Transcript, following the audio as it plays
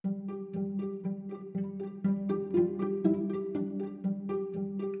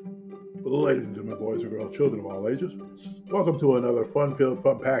Ladies and gentlemen, boys and girls, children of all ages, welcome to another fun-filled,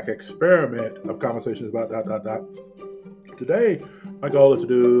 fun-packed experiment of conversations about ... Today, my goal is to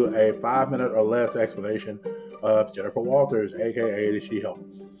do a 5-minute or less explanation of Jennifer Walters, aka the She-Hulk,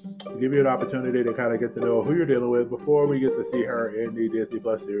 to give you an opportunity to kind of get to know who you're dealing with before we get to see her in the Disney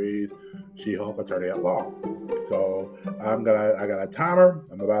Plus series She-Hulk Attorney at Law. So I got a timer.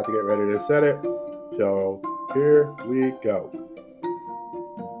 I'm about to get ready to set it. So here we go.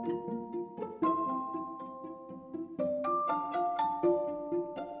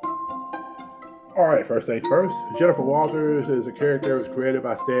 All right, first things first. Jennifer Walters is a character that was created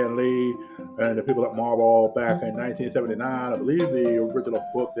by Stan Lee and the people at Marvel back in 1979. I believe the original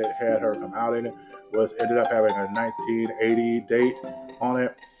book that had her come out in it ended up having a 1980 date on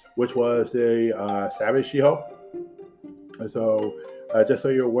it, which was the Savage She-Hulk. And so, just so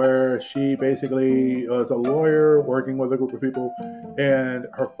you're aware, she basically was a lawyer working with a group of people, and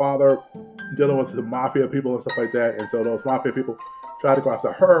her father dealing with some mafia people and stuff like that. And so those mafia people tried to go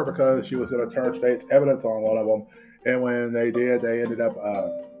after her because she was going to turn state's evidence on one of them. And when they did, they ended up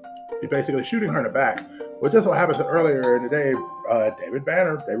basically shooting her in the back. Well, just so happens that earlier in the day, David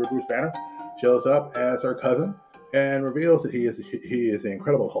Bruce Banner, shows up as her cousin and reveals that he is the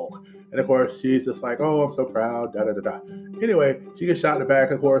Incredible Hulk. And of course, she's just like, "Oh, I'm so proud." Da da da da. Anyway, she gets shot in the back.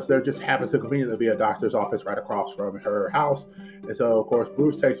 Of course, there just happens to conveniently be a doctor's office right across from her house. And so, of course,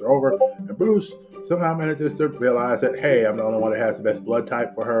 Bruce takes her over, and Bruce somehow manages to realize that, hey, I'm the only one that has the best blood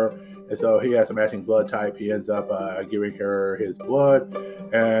type for her. And so he has a matching blood type. He ends up giving her his blood,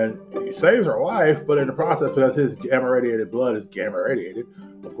 and he saves her life. But in the process, because his gamma-radiated blood is gamma-radiated,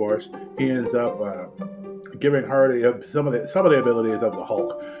 of course, he ends up giving her some of the abilities of the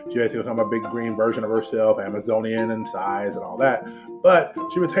Hulk. She basically becomes a big green version of herself, Amazonian in size and all that. But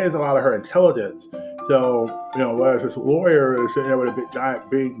she retains a lot of her intelligence. So, whereas this lawyer is sitting there with a big, giant,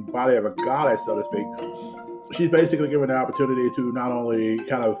 big body of a goddess, so to speak, she's basically given the opportunity to not only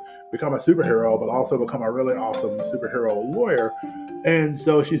kind of become a superhero, but also become a really awesome superhero lawyer. And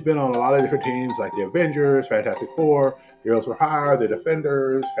so she's been on a lot of different teams like the Avengers, Fantastic Four, Heroes for Hire, the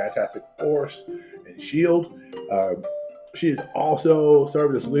Defenders, Fantastic Force, and S.H.I.E.L.D. She's also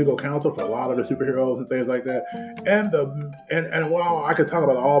served as legal counsel for a lot of the superheroes and things like that. And while I could talk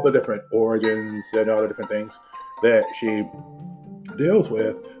about all the different origins and all the different things that she deals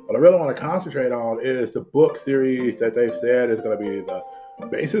with, what I really want to concentrate on is the book series that they've said is going to be the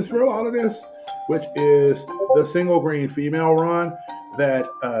basis for a lot of this, which is the Single Green Female run that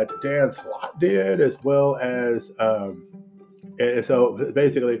Dan Slott did, as well as and so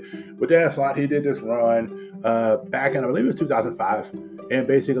basically with Dan Slott, he did this run back in, I believe it was 2005, and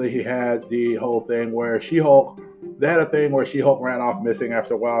basically he had the whole thing where She-Hulk, they had a thing where She-Hulk ran off missing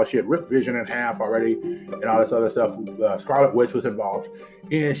after a while. She had ripped Vision in half already and all this other stuff. Scarlet Witch was involved.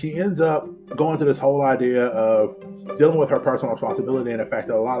 And she ends up going to this whole idea of dealing with her personal responsibility and the fact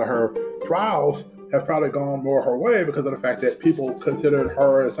that a lot of her trials have probably gone more her way because of the fact that people considered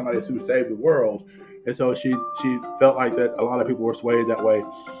her as somebody who saved the world. And so she felt like that a lot of people were swayed that way.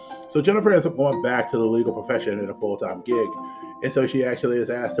 So Jennifer ends up going back to the legal profession in a full-time gig. And so she actually is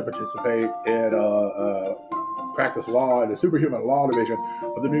asked to participate in practice law in the superhuman law division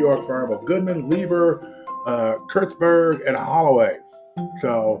of the New York firm of Goodman, Lieber, Kurtzberg, and Holloway.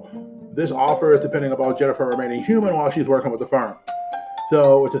 So this offer is depending upon Jennifer remaining human while she's working with the firm.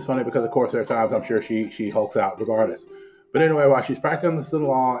 So, which is funny because, of course, there are times I'm sure she hulks out regardless. But anyway, while she's practicing the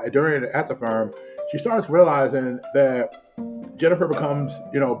law at the firm, she starts realizing that Jennifer becomes,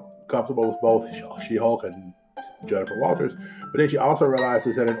 comfortable with both She-Hulk and Jennifer Walters. But then she also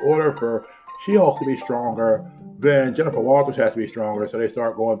realizes that in order for She-Hulk to be stronger, then Jennifer Walters has to be stronger. So they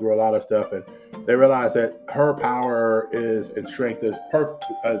start going through a lot of stuff, and they realize that her power and strength is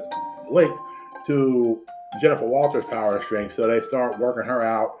linked to Jennifer Walters' power and strength. So they start working her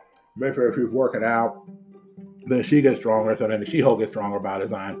out. Maybe if she's working out, then she gets stronger. So then the She-Hulk gets stronger by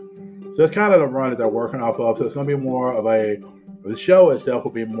design. So it's kind of the run that they're working off of. So it's going to be more of the show itself will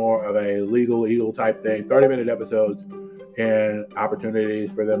be more of a legal type thing, 30-minute episodes and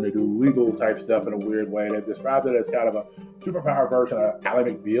opportunities for them to do legal type stuff in a weird way. They've described it as kind of a superpower version of Ally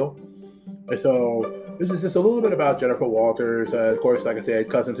McBeal. And so this is just a little bit about Jennifer Walters. Of course, like I said,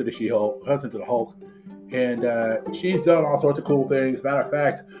 cousin to the Hulk. And she's done all sorts of cool things. Matter of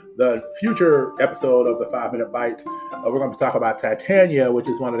fact, the future episode of the 5-Minute Bites, we're going to talk about Titania, which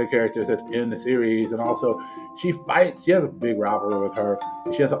is one of the characters that's in the series. And also, she has a big rivalry with her.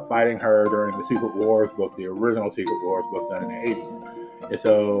 She ends up fighting her during the Secret Wars book, the original Secret Wars book done in the 80s. And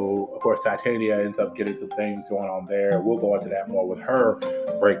so, of course, Titania ends up getting some things going on there. We'll go into that more with her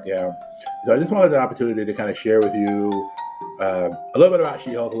breakdown. So I just wanted the opportunity to kind of share with you a little bit about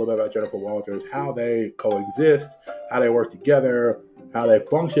She-Hulk, a little bit about Jennifer Walters, how they coexist, how they work together, how they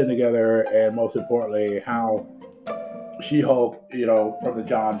function together, and most importantly, how She-Hulk, from the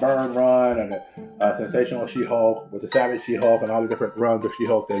John Byrne run and the Sensational She-Hulk with the Savage She-Hulk and all the different runs of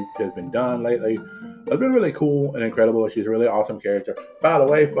She-Hulk that has been done lately. It's been really cool and incredible, and she's a really awesome character. By the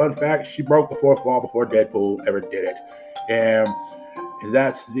way, fun fact, she broke the fourth wall before Deadpool ever did it. And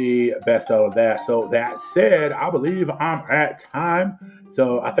that's the best of that. So that said, I believe I'm at time.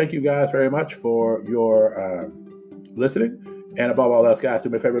 So I thank you guys very much for your listening. And above all else, guys, do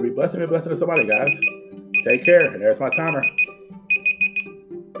me a favor, be blessed and be blessed to somebody, guys. Take care. And there's my timer.